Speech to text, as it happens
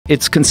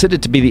It's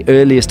considered to be the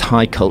earliest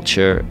high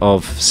culture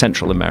of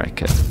Central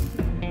America.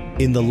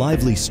 In the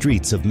lively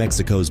streets of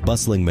Mexico's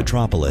bustling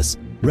metropolis,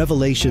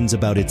 revelations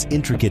about its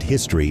intricate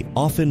history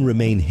often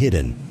remain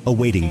hidden,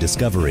 awaiting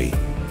discovery.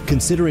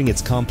 Considering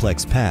its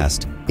complex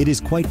past, it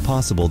is quite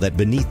possible that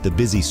beneath the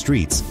busy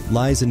streets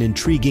lies an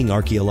intriguing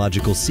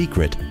archaeological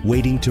secret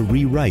waiting to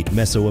rewrite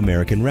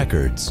Mesoamerican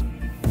records.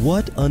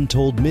 What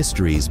untold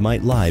mysteries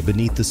might lie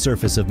beneath the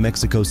surface of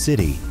Mexico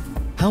City?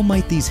 How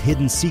might these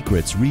hidden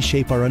secrets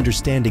reshape our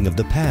understanding of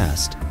the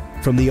past?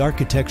 From the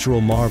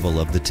architectural marvel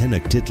of the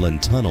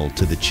Tenochtitlan Tunnel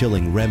to the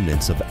chilling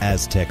remnants of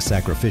Aztec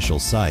sacrificial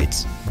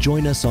sites,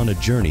 join us on a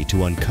journey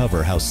to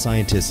uncover how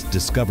scientists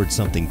discovered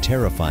something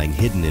terrifying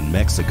hidden in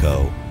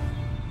Mexico.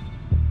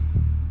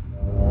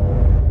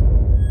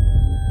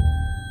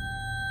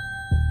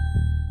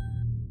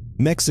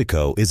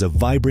 Mexico is a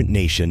vibrant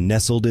nation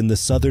nestled in the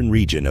southern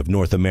region of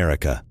North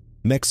America.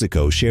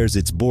 Mexico shares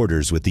its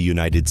borders with the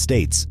United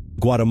States,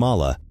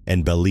 Guatemala,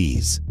 and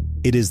Belize.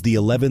 It is the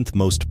 11th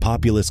most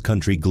populous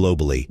country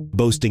globally,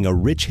 boasting a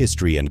rich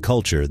history and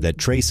culture that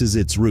traces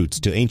its roots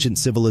to ancient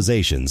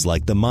civilizations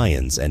like the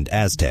Mayans and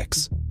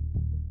Aztecs.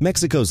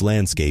 Mexico's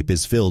landscape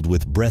is filled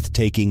with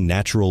breathtaking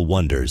natural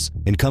wonders,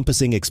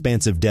 encompassing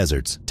expansive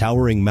deserts,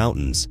 towering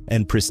mountains,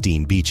 and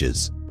pristine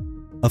beaches.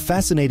 A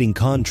fascinating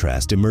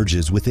contrast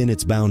emerges within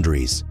its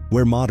boundaries,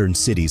 where modern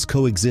cities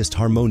coexist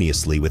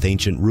harmoniously with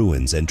ancient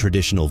ruins and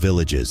traditional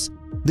villages.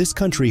 This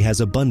country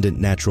has abundant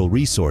natural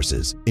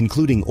resources,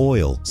 including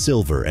oil,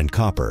 silver, and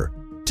copper.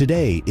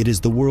 Today, it is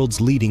the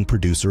world's leading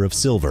producer of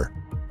silver.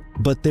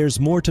 But there's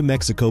more to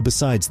Mexico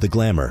besides the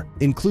glamour,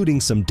 including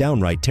some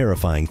downright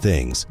terrifying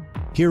things.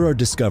 Here are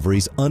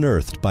discoveries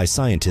unearthed by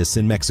scientists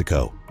in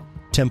Mexico.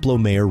 Templo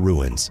Mayor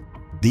ruins.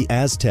 The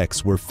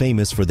Aztecs were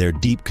famous for their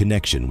deep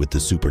connection with the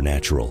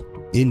supernatural.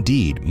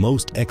 Indeed,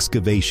 most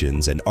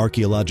excavations and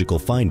archaeological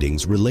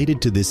findings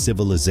related to this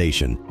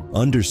civilization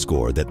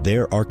underscore that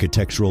their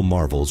architectural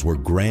marvels were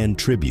grand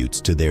tributes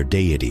to their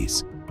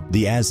deities.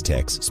 The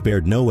Aztecs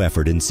spared no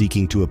effort in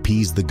seeking to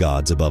appease the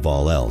gods above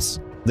all else.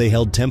 They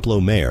held Templo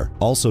Mayor,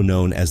 also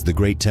known as the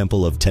Great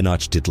Temple of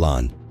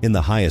Tenochtitlan, in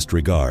the highest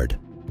regard.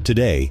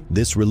 Today,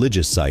 this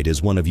religious site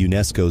is one of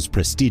UNESCO's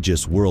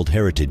prestigious World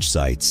Heritage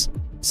Sites.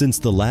 Since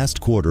the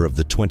last quarter of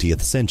the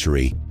 20th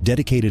century,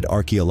 dedicated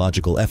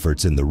archaeological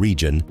efforts in the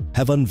region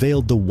have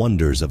unveiled the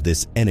wonders of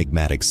this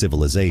enigmatic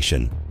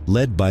civilization.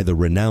 Led by the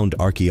renowned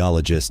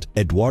archaeologist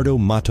Eduardo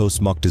Matos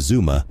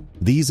Moctezuma,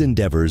 these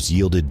endeavors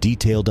yielded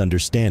detailed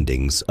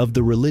understandings of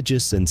the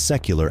religious and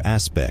secular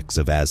aspects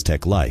of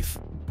Aztec life.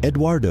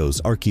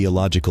 Eduardo's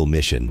archaeological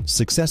mission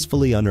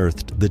successfully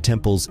unearthed the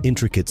temple's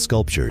intricate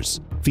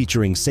sculptures,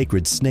 featuring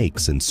sacred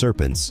snakes and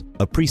serpents,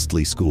 a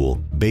priestly school,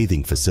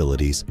 bathing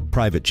facilities,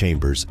 private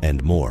chambers,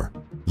 and more.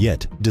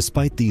 Yet,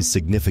 despite these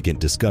significant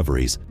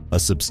discoveries, a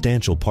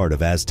substantial part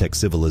of Aztec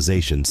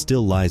civilization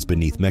still lies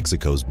beneath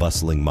Mexico's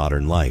bustling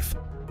modern life.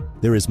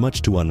 There is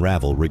much to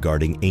unravel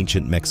regarding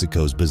ancient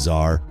Mexico's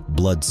bizarre,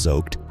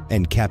 blood-soaked,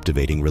 and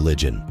captivating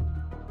religion.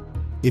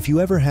 If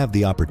you ever have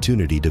the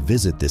opportunity to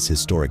visit this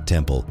historic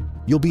temple,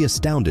 you'll be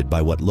astounded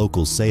by what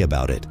locals say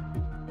about it.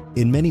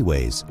 In many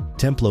ways,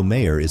 Templo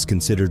Mayor is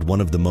considered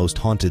one of the most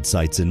haunted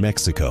sites in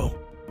Mexico.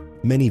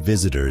 Many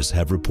visitors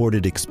have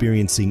reported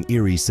experiencing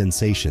eerie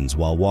sensations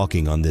while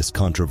walking on this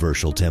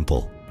controversial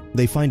temple.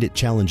 They find it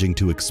challenging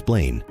to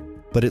explain,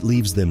 but it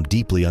leaves them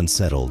deeply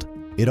unsettled.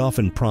 It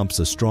often prompts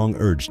a strong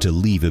urge to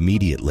leave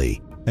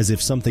immediately, as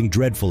if something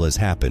dreadful has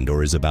happened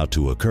or is about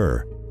to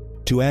occur.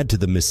 To add to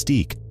the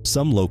mystique,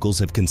 some locals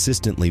have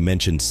consistently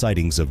mentioned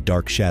sightings of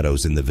dark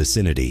shadows in the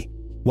vicinity.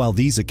 While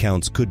these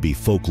accounts could be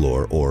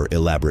folklore or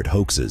elaborate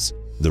hoaxes,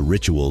 the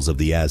rituals of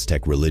the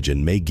Aztec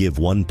religion may give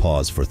one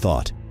pause for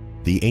thought.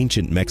 The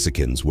ancient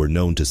Mexicans were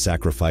known to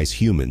sacrifice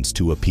humans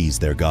to appease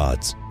their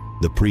gods.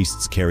 The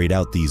priests carried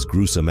out these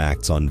gruesome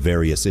acts on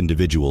various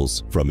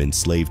individuals, from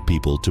enslaved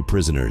people to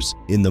prisoners,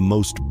 in the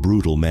most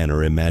brutal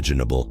manner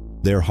imaginable.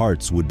 Their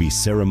hearts would be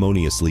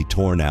ceremoniously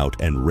torn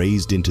out and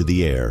raised into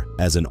the air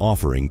as an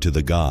offering to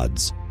the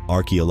gods.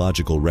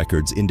 Archaeological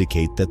records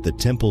indicate that the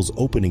temple's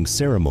opening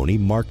ceremony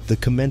marked the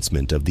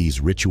commencement of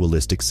these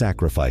ritualistic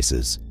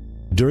sacrifices.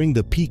 During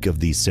the peak of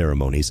these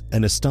ceremonies,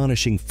 an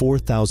astonishing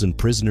 4,000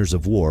 prisoners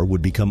of war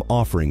would become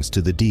offerings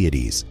to the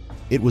deities.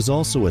 It was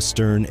also a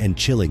stern and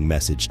chilling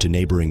message to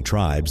neighboring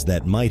tribes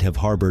that might have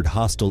harbored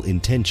hostile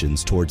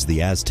intentions towards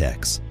the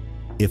Aztecs.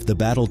 If the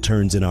battle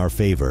turns in our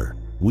favor,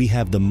 we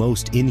have the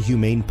most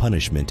inhumane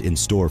punishment in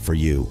store for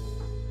you.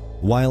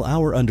 While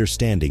our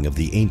understanding of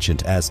the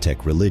ancient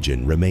Aztec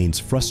religion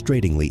remains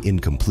frustratingly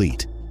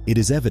incomplete, it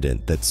is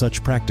evident that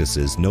such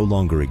practices no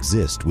longer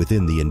exist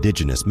within the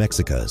indigenous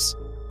Mexicas.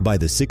 By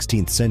the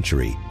 16th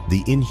century,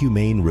 the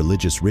inhumane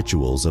religious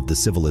rituals of the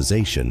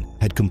civilization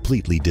had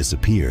completely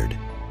disappeared.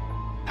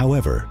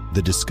 However,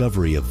 the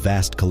discovery of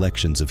vast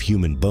collections of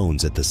human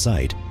bones at the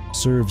site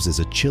serves as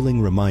a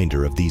chilling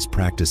reminder of these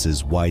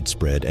practices'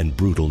 widespread and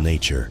brutal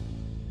nature.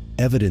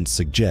 Evidence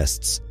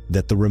suggests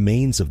that the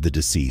remains of the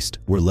deceased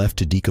were left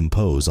to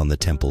decompose on the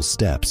temple's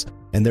steps,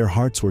 and their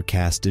hearts were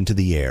cast into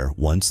the air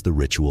once the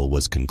ritual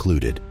was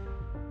concluded.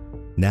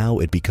 Now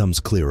it becomes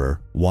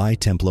clearer why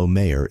Templo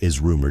Mayor is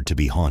rumored to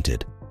be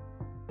haunted.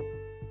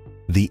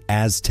 The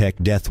Aztec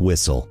Death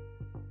Whistle.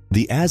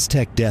 The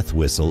Aztec death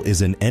whistle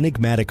is an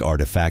enigmatic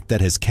artifact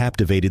that has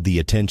captivated the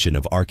attention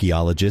of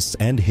archaeologists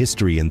and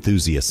history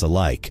enthusiasts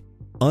alike.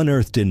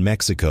 Unearthed in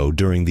Mexico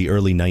during the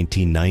early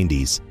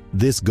 1990s,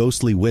 this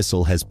ghostly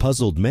whistle has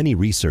puzzled many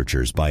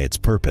researchers by its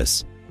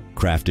purpose.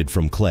 Crafted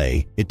from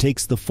clay, it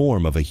takes the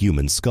form of a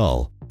human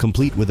skull,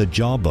 complete with a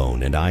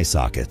jawbone and eye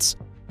sockets.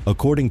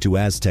 According to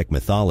Aztec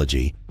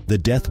mythology, the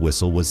death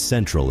whistle was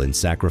central in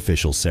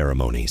sacrificial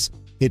ceremonies.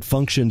 It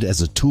functioned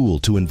as a tool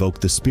to invoke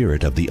the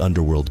spirit of the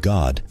underworld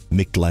god,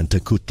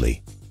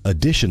 Mictlantecutli.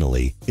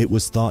 Additionally, it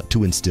was thought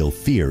to instill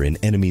fear in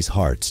enemies'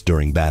 hearts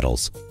during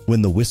battles.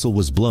 When the whistle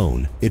was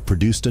blown, it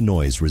produced a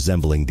noise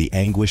resembling the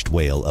anguished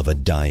wail of a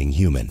dying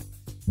human.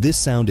 This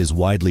sound is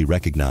widely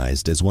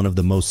recognized as one of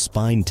the most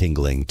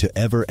spine-tingling to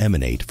ever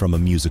emanate from a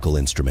musical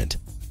instrument.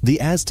 The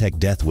Aztec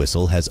death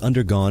whistle has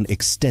undergone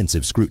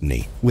extensive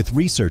scrutiny, with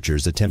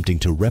researchers attempting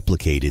to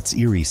replicate its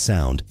eerie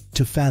sound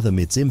to fathom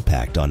its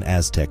impact on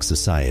Aztec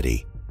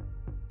society.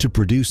 To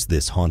produce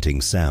this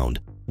haunting sound,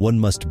 one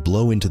must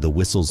blow into the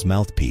whistle's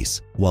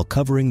mouthpiece while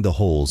covering the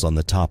holes on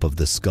the top of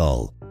the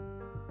skull.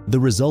 The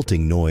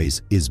resulting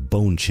noise is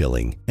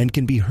bone-chilling and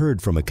can be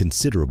heard from a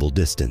considerable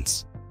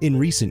distance. In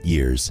recent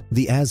years,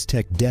 the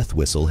Aztec death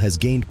whistle has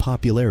gained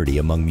popularity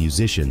among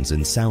musicians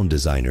and sound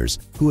designers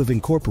who have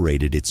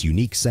incorporated its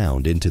unique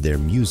sound into their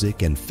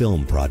music and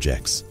film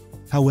projects.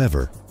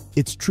 However,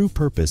 its true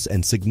purpose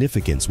and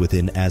significance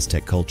within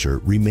Aztec culture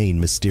remain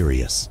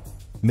mysterious.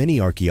 Many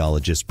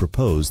archaeologists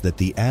propose that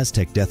the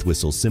Aztec death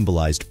whistle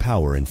symbolized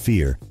power and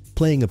fear,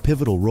 playing a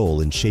pivotal role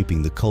in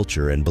shaping the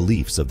culture and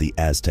beliefs of the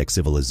Aztec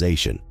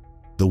civilization.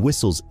 The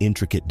whistle's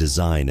intricate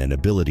design and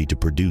ability to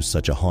produce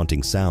such a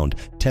haunting sound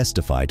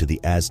testify to the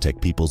Aztec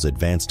people's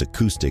advanced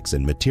acoustics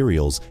and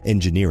materials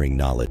engineering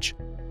knowledge.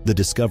 The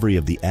discovery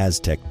of the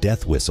Aztec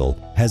death whistle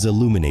has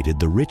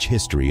illuminated the rich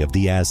history of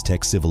the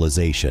Aztec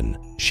civilization,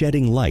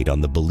 shedding light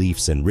on the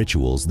beliefs and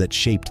rituals that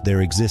shaped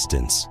their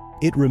existence.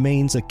 It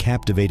remains a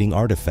captivating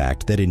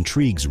artifact that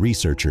intrigues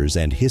researchers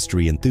and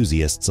history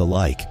enthusiasts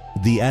alike.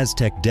 The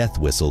Aztec death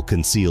whistle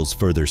conceals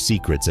further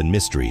secrets and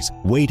mysteries,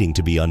 waiting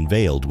to be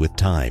unveiled with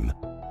time.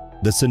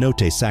 The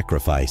cenote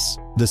sacrifice.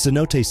 The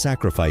cenote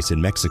sacrifice in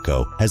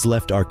Mexico has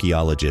left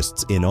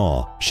archaeologists in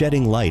awe,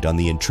 shedding light on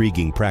the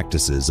intriguing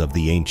practices of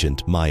the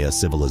ancient Maya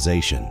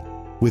civilization.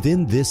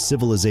 Within this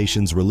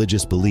civilization's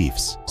religious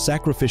beliefs,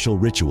 sacrificial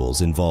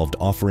rituals involved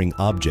offering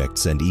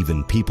objects and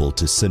even people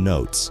to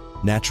cenotes,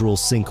 natural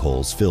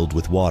sinkholes filled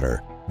with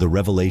water. The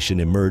revelation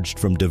emerged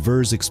from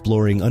divers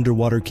exploring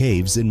underwater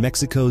caves in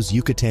Mexico's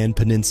Yucatan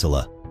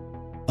Peninsula.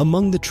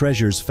 Among the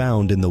treasures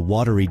found in the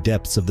watery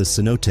depths of the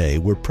cenote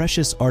were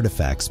precious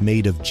artifacts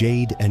made of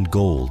jade and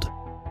gold.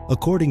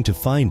 According to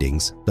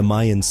findings, the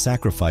Mayans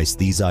sacrificed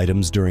these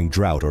items during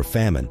drought or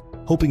famine,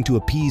 hoping to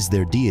appease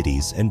their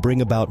deities and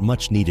bring about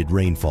much-needed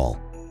rainfall.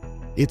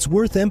 It's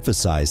worth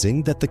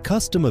emphasizing that the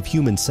custom of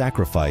human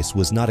sacrifice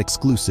was not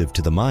exclusive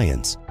to the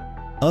Mayans.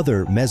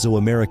 Other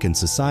Mesoamerican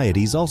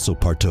societies also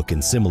partook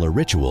in similar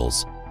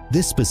rituals.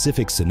 This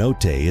specific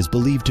cenote is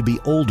believed to be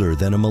older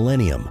than a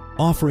millennium,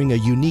 offering a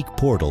unique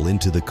portal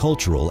into the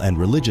cultural and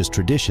religious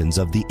traditions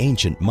of the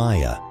ancient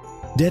Maya.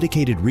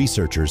 Dedicated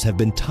researchers have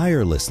been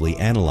tirelessly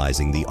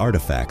analyzing the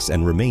artifacts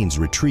and remains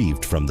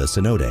retrieved from the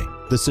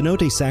cenote. The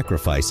cenote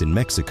sacrifice in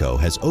Mexico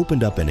has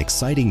opened up an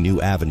exciting new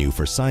avenue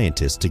for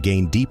scientists to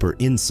gain deeper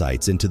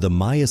insights into the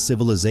Maya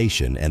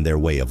civilization and their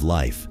way of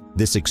life.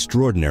 This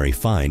extraordinary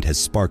find has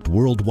sparked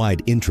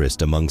worldwide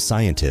interest among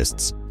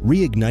scientists,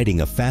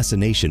 reigniting a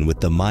fascination with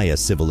the Maya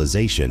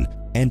civilization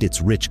and its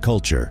rich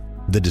culture.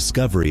 The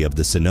discovery of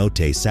the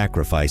cenote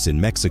sacrifice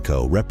in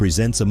Mexico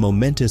represents a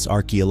momentous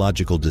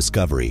archaeological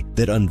discovery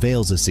that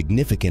unveils a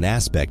significant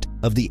aspect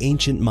of the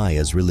ancient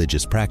Maya's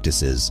religious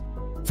practices.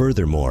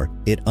 Furthermore,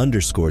 it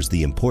underscores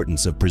the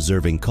importance of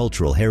preserving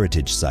cultural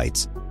heritage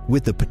sites,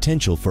 with the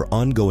potential for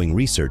ongoing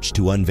research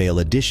to unveil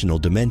additional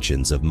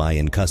dimensions of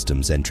Mayan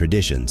customs and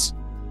traditions.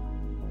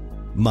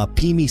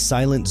 Mapimi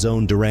Silent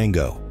Zone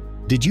Durango.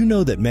 Did you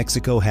know that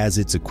Mexico has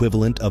its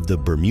equivalent of the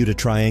Bermuda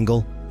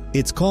Triangle?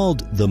 It's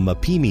called the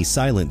Mapimi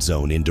Silent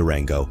Zone in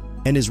Durango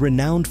and is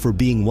renowned for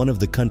being one of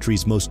the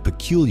country's most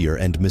peculiar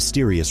and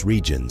mysterious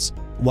regions.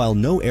 While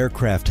no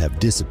aircraft have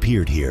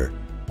disappeared here,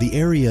 the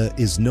area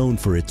is known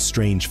for its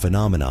strange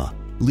phenomena,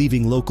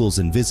 leaving locals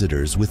and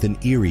visitors with an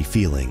eerie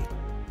feeling.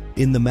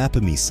 In the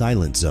Mapimi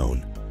Silent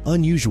Zone,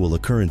 unusual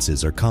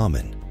occurrences are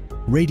common.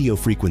 Radio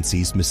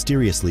frequencies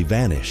mysteriously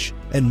vanish,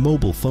 and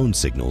mobile phone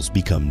signals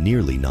become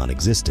nearly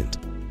non-existent.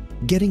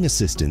 Getting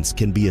assistance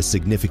can be a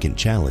significant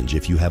challenge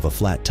if you have a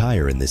flat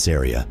tire in this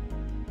area.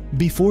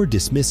 Before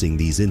dismissing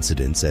these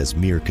incidents as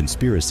mere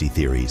conspiracy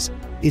theories,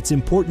 it's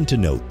important to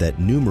note that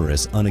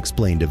numerous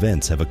unexplained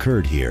events have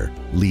occurred here,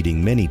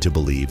 leading many to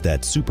believe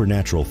that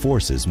supernatural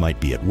forces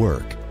might be at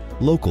work.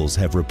 Locals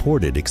have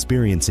reported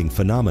experiencing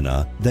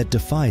phenomena that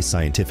defy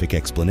scientific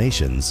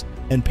explanations,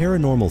 and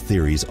paranormal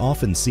theories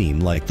often seem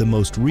like the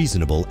most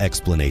reasonable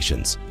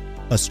explanations.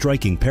 A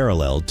striking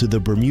parallel to the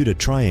Bermuda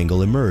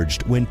Triangle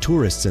emerged when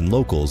tourists and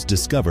locals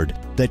discovered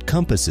that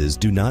compasses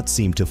do not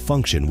seem to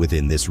function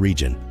within this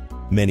region.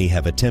 Many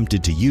have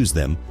attempted to use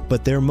them,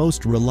 but their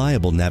most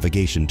reliable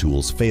navigation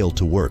tools fail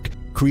to work,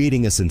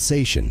 creating a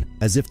sensation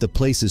as if the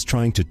place is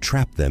trying to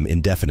trap them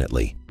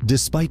indefinitely.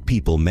 Despite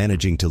people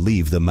managing to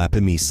leave the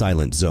Mapimi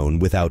silent zone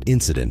without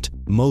incident,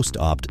 most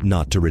opt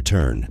not to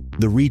return.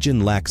 The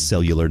region lacks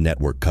cellular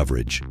network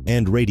coverage,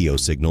 and radio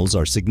signals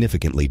are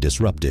significantly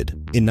disrupted.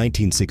 In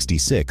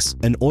 1966,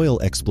 an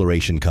oil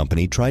exploration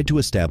company tried to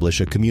establish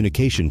a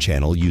communication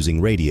channel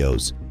using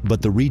radios,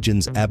 but the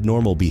region's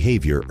abnormal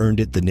behavior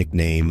earned it the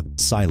nickname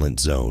Silent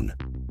Zone.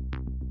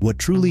 What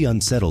truly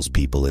unsettles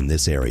people in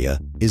this area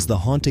is the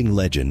haunting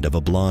legend of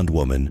a blonde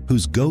woman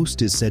whose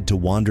ghost is said to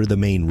wander the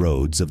main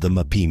roads of the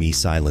Mapimi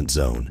Silent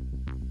Zone.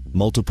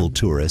 Multiple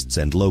tourists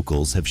and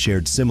locals have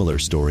shared similar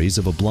stories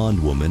of a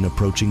blonde woman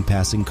approaching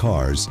passing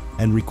cars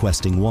and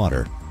requesting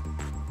water.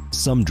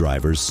 Some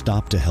drivers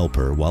stop to help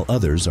her while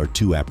others are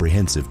too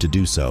apprehensive to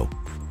do so.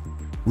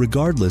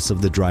 Regardless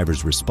of the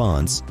driver's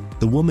response,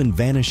 the woman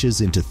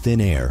vanishes into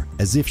thin air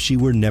as if she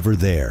were never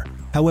there.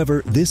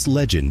 However, this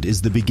legend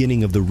is the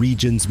beginning of the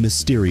region's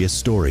mysterious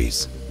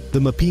stories. The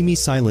Mapimi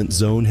Silent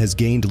Zone has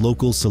gained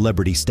local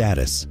celebrity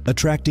status,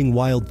 attracting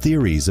wild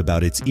theories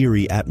about its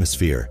eerie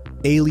atmosphere.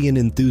 Alien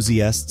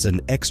enthusiasts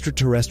and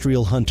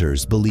extraterrestrial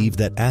hunters believe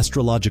that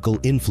astrological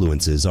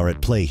influences are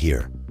at play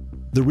here.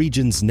 The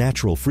region's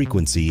natural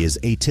frequency is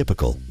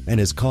atypical and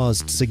has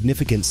caused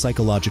significant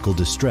psychological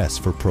distress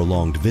for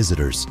prolonged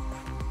visitors.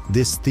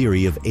 This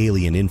theory of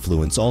alien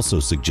influence also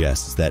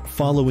suggests that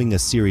following a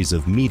series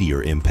of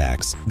meteor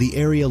impacts, the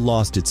area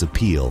lost its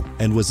appeal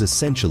and was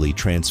essentially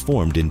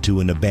transformed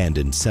into an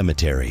abandoned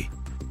cemetery.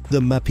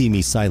 The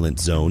Mapimi Silent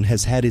Zone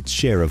has had its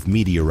share of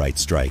meteorite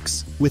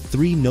strikes, with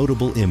 3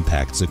 notable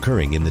impacts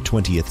occurring in the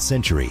 20th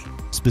century,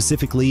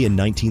 specifically in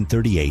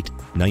 1938,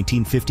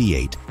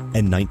 1958,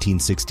 and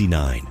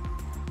 1969.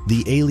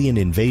 The alien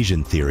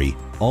invasion theory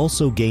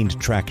also gained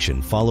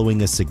traction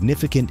following a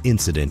significant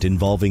incident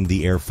involving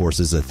the Air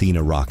Force's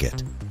Athena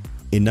rocket.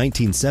 In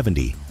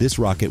 1970, this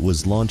rocket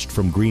was launched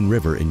from Green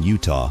River in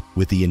Utah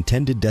with the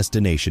intended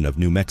destination of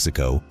New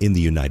Mexico in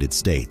the United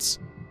States.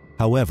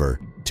 However,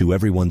 to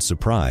everyone's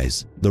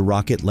surprise, the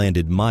rocket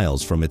landed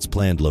miles from its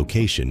planned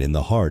location in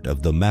the heart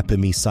of the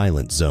Mapimi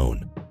Silent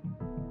Zone.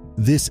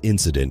 This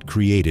incident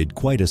created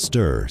quite a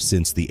stir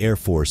since the Air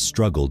Force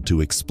struggled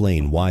to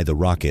explain why the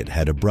rocket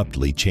had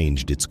abruptly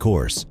changed its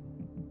course.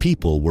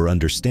 People were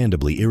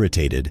understandably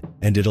irritated,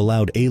 and it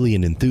allowed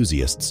alien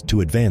enthusiasts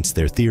to advance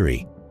their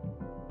theory.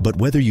 But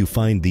whether you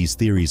find these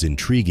theories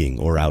intriguing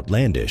or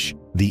outlandish,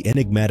 the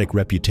enigmatic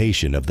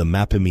reputation of the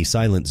Mapimi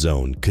Silent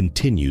Zone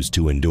continues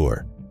to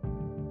endure.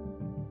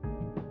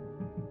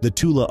 The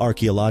Tula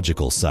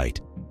Archaeological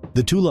Site.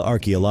 The Tula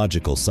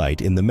Archaeological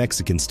Site in the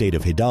Mexican state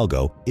of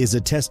Hidalgo is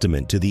a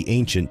testament to the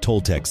ancient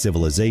Toltec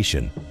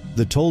civilization.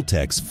 The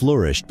Toltecs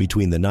flourished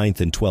between the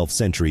 9th and 12th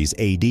centuries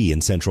AD in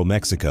central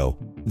Mexico.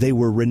 They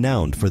were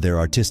renowned for their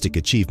artistic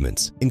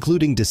achievements,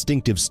 including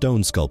distinctive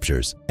stone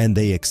sculptures, and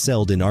they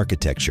excelled in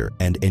architecture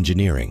and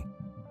engineering.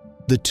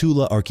 The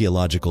Tula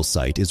Archaeological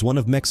Site is one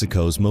of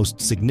Mexico's most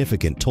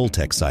significant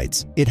Toltec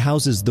sites. It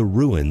houses the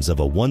ruins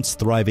of a once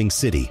thriving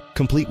city,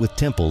 complete with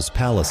temples,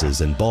 palaces,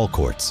 and ball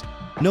courts.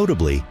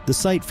 Notably, the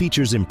site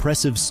features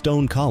impressive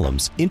stone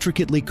columns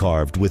intricately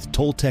carved with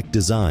Toltec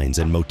designs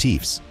and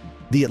motifs.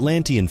 The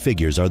Atlantean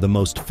figures are the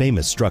most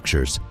famous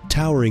structures,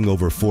 towering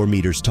over 4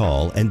 meters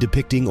tall and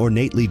depicting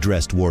ornately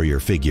dressed warrior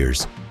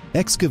figures.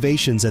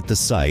 Excavations at the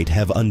site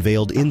have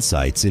unveiled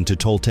insights into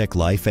Toltec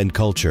life and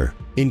culture,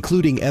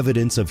 including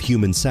evidence of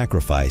human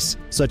sacrifice,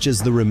 such as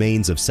the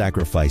remains of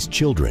sacrificed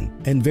children,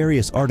 and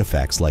various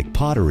artifacts like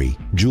pottery,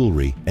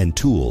 jewelry, and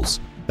tools.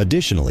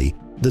 Additionally,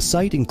 the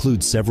site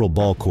includes several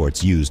ball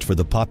courts used for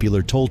the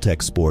popular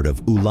Toltec sport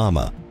of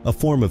ulama, a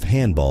form of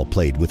handball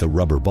played with a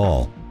rubber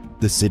ball.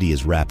 The city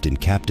is wrapped in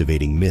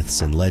captivating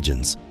myths and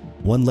legends.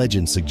 One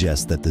legend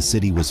suggests that the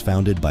city was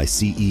founded by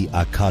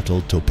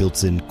Acatl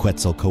Topiltzin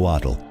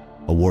Quetzalcoatl,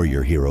 a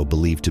warrior hero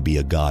believed to be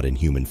a god in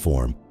human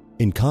form.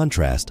 In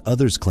contrast,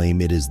 others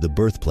claim it is the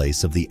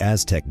birthplace of the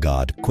Aztec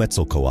god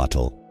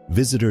Quetzalcoatl.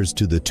 Visitors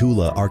to the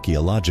Tula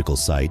Archaeological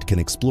Site can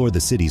explore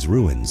the city's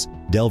ruins,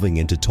 delving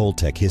into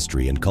Toltec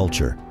history and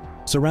culture.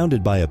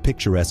 Surrounded by a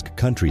picturesque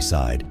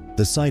countryside,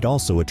 the site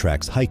also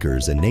attracts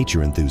hikers and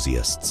nature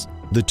enthusiasts.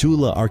 The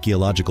Tula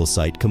Archaeological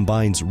Site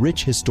combines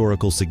rich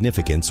historical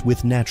significance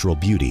with natural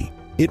beauty.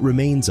 It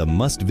remains a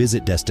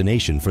must-visit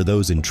destination for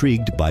those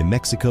intrigued by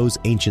Mexico's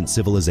ancient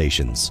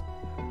civilizations.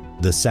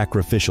 The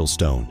Sacrificial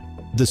Stone.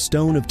 The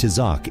Stone of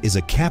Tizoc is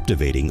a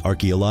captivating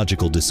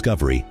archaeological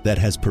discovery that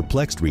has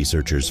perplexed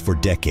researchers for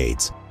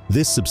decades.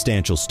 This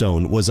substantial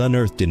stone was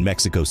unearthed in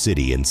Mexico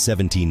City in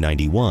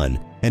 1791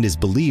 and is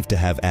believed to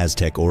have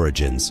Aztec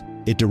origins.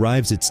 It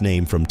derives its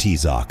name from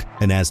Tizoc,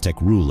 an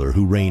Aztec ruler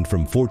who reigned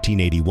from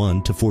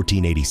 1481 to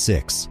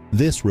 1486.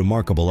 This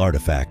remarkable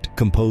artifact,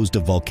 composed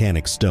of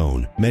volcanic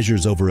stone,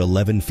 measures over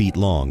 11 feet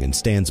long and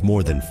stands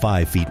more than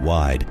 5 feet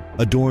wide.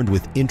 Adorned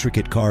with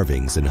intricate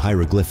carvings and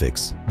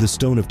hieroglyphics, the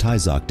Stone of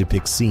Tizoc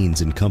depicts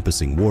scenes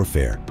encompassing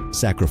warfare,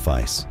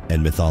 sacrifice,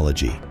 and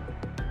mythology.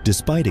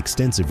 Despite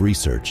extensive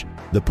research,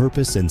 the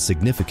purpose and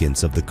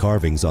significance of the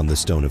carvings on the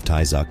Stone of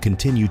Tizoc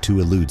continue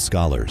to elude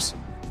scholars.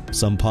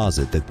 Some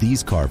posit that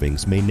these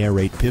carvings may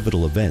narrate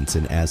pivotal events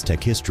in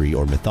Aztec history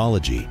or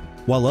mythology,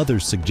 while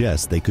others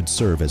suggest they could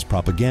serve as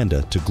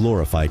propaganda to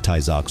glorify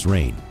Tizoc's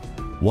reign.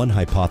 One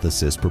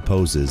hypothesis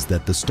proposes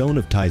that the Stone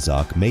of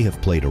Tizoc may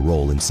have played a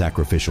role in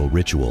sacrificial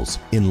rituals,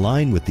 in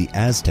line with the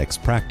Aztecs'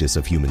 practice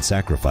of human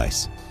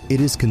sacrifice. It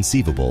is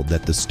conceivable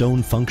that the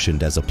stone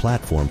functioned as a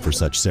platform for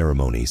such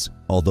ceremonies,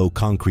 although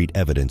concrete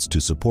evidence to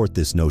support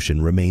this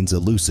notion remains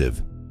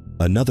elusive.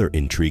 Another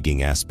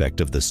intriguing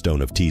aspect of the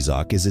Stone of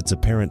Tizoc is its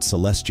apparent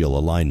celestial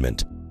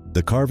alignment.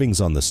 The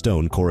carvings on the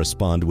stone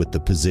correspond with the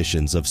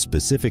positions of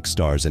specific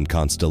stars and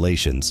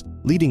constellations,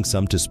 leading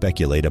some to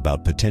speculate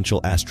about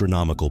potential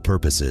astronomical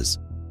purposes.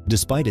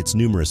 Despite its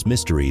numerous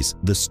mysteries,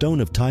 the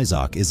Stone of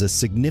Tizoc is a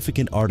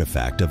significant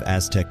artifact of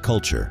Aztec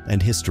culture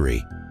and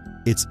history.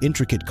 Its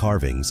intricate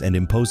carvings and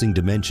imposing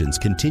dimensions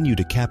continue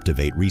to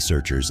captivate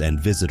researchers and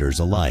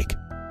visitors alike.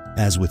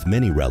 As with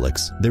many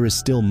relics, there is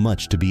still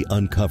much to be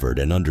uncovered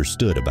and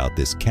understood about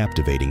this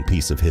captivating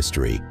piece of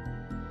history.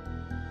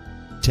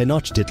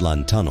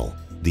 Tenochtitlan Tunnel.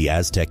 The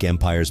Aztec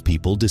Empire's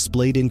people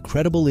displayed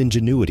incredible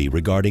ingenuity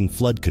regarding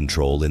flood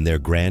control in their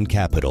grand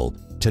capital,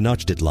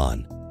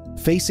 Tenochtitlan.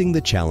 Facing the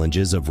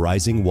challenges of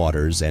rising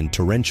waters and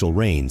torrential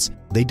rains,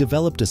 they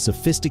developed a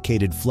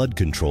sophisticated flood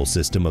control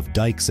system of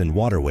dikes and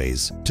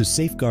waterways to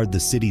safeguard the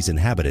city's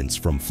inhabitants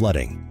from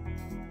flooding.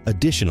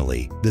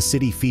 Additionally, the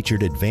city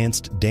featured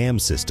advanced dam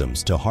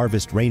systems to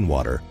harvest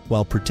rainwater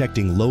while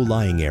protecting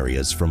low-lying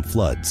areas from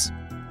floods.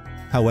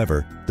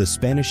 However, the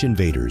Spanish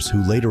invaders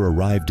who later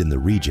arrived in the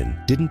region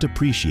didn't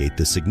appreciate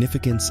the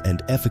significance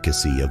and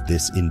efficacy of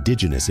this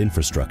indigenous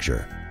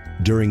infrastructure.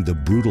 During the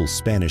brutal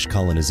Spanish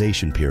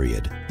colonization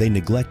period, they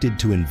neglected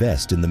to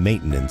invest in the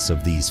maintenance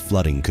of these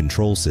flooding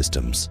control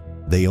systems.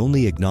 They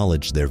only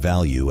acknowledged their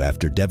value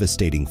after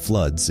devastating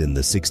floods in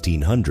the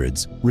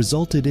 1600s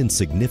resulted in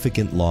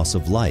significant loss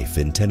of life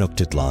in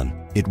Tenochtitlan.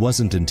 It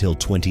wasn't until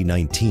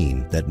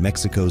 2019 that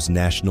Mexico's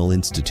National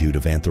Institute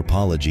of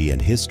Anthropology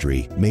and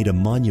History made a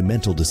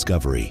monumental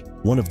discovery,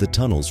 one of the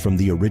tunnels from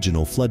the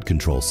original flood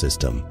control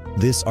system.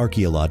 This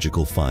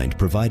archaeological find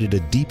provided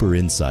a deeper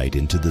insight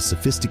into the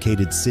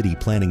sophisticated city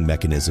planning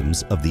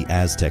mechanisms of the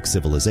Aztec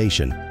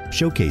civilization,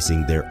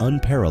 showcasing their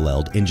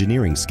unparalleled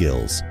engineering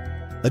skills.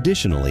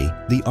 Additionally,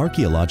 the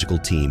archaeological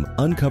team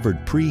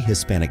uncovered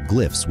pre-Hispanic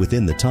glyphs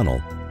within the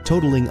tunnel,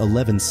 totaling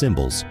 11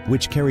 symbols,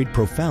 which carried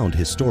profound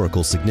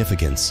historical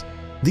significance.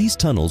 These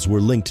tunnels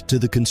were linked to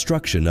the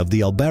construction of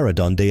the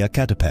Albarradón de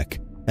Ecatepec,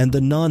 and the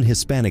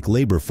non-Hispanic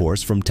labor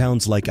force from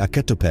towns like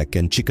Acatepec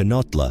and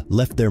Chicanotla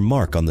left their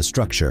mark on the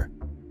structure.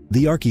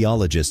 The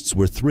archaeologists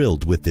were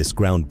thrilled with this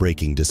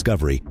groundbreaking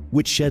discovery,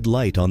 which shed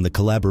light on the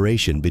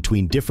collaboration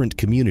between different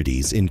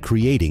communities in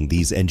creating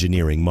these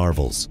engineering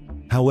marvels.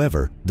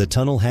 However, the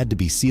tunnel had to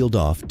be sealed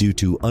off due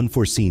to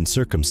unforeseen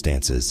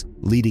circumstances,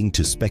 leading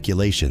to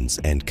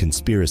speculations and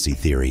conspiracy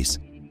theories.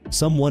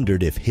 Some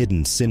wondered if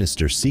hidden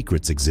sinister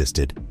secrets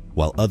existed,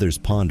 while others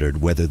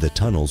pondered whether the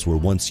tunnels were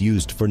once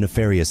used for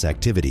nefarious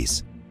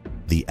activities.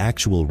 The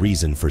actual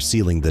reason for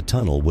sealing the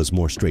tunnel was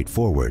more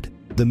straightforward.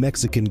 The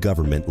Mexican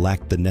government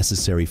lacked the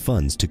necessary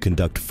funds to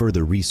conduct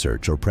further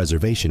research or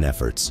preservation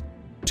efforts.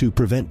 To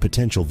prevent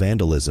potential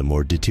vandalism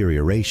or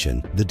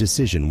deterioration, the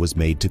decision was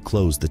made to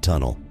close the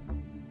tunnel.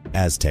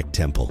 Aztec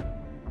Temple.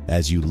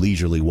 As you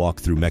leisurely walk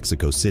through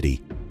Mexico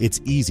City, it's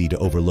easy to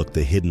overlook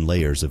the hidden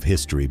layers of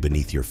history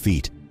beneath your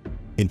feet.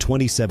 In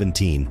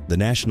 2017, the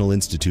National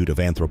Institute of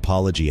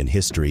Anthropology and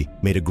History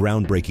made a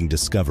groundbreaking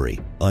discovery,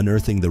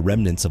 unearthing the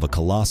remnants of a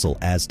colossal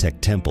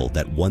Aztec temple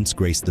that once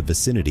graced the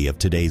vicinity of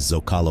today's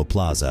Zocalo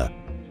Plaza.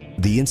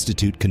 The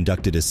institute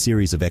conducted a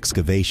series of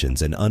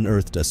excavations and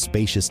unearthed a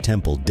spacious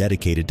temple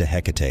dedicated to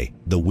Hecate,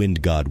 the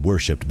wind god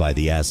worshipped by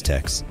the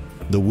Aztecs.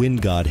 The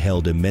wind god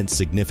held immense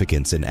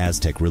significance in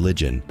Aztec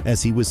religion,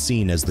 as he was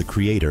seen as the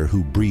creator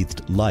who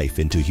breathed life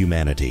into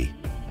humanity.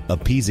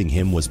 Appeasing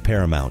him was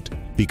paramount,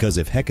 because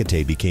if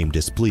Hecate became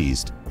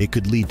displeased, it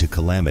could lead to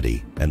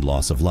calamity and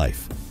loss of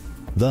life.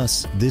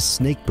 Thus, this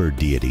snakebird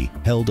deity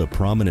held a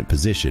prominent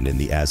position in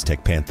the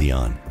Aztec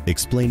pantheon,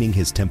 explaining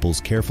his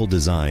temple's careful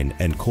design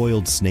and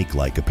coiled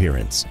snake-like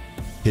appearance.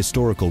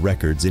 Historical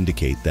records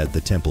indicate that the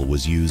temple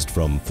was used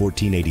from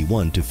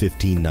 1481 to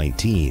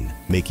 1519,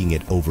 making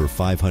it over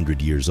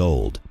 500 years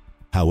old.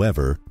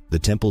 However, the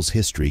temple's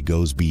history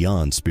goes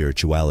beyond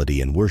spirituality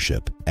and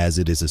worship, as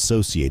it is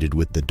associated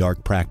with the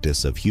dark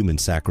practice of human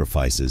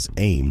sacrifices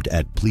aimed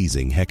at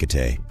pleasing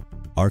Hecate.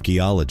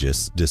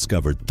 Archaeologists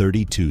discovered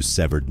 32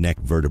 severed neck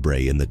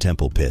vertebrae in the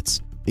temple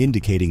pits,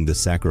 indicating the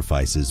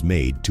sacrifices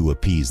made to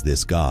appease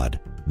this god.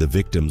 The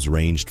victims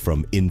ranged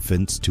from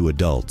infants to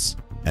adults.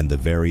 and the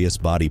various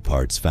body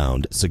parts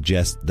found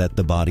suggest that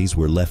the bodies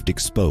were left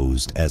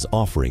exposed as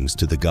offerings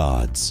to the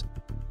gods.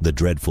 The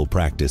dreadful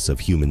practice of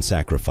human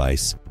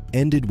sacrifice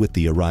ended with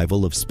the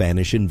arrival of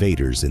Spanish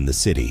invaders in the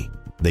city.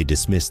 They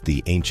dismissed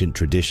the ancient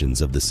traditions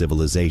of the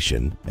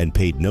civilization and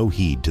paid no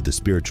heed to the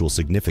spiritual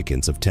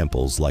significance of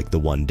temples like the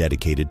one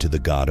dedicated to the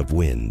god of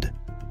wind.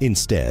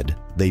 Instead,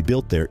 they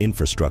built their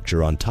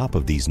infrastructure on top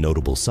of these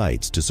notable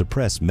sites to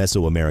suppress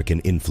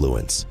Mesoamerican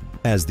influence.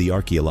 As the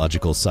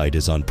archaeological site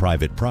is on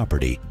private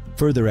property,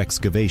 further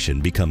excavation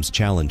becomes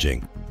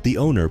challenging. The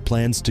owner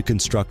plans to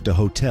construct a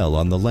hotel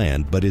on the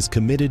land but is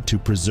committed to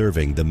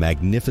preserving the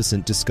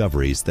magnificent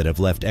discoveries that have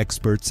left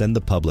experts and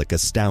the public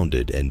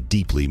astounded and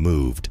deeply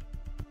moved.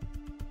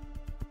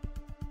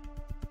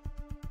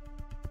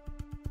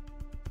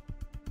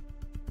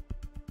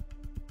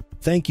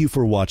 Thank you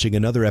for watching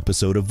another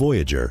episode of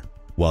Voyager.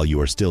 While you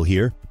are still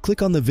here,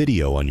 click on the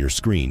video on your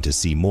screen to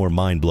see more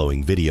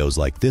mind-blowing videos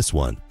like this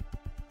one.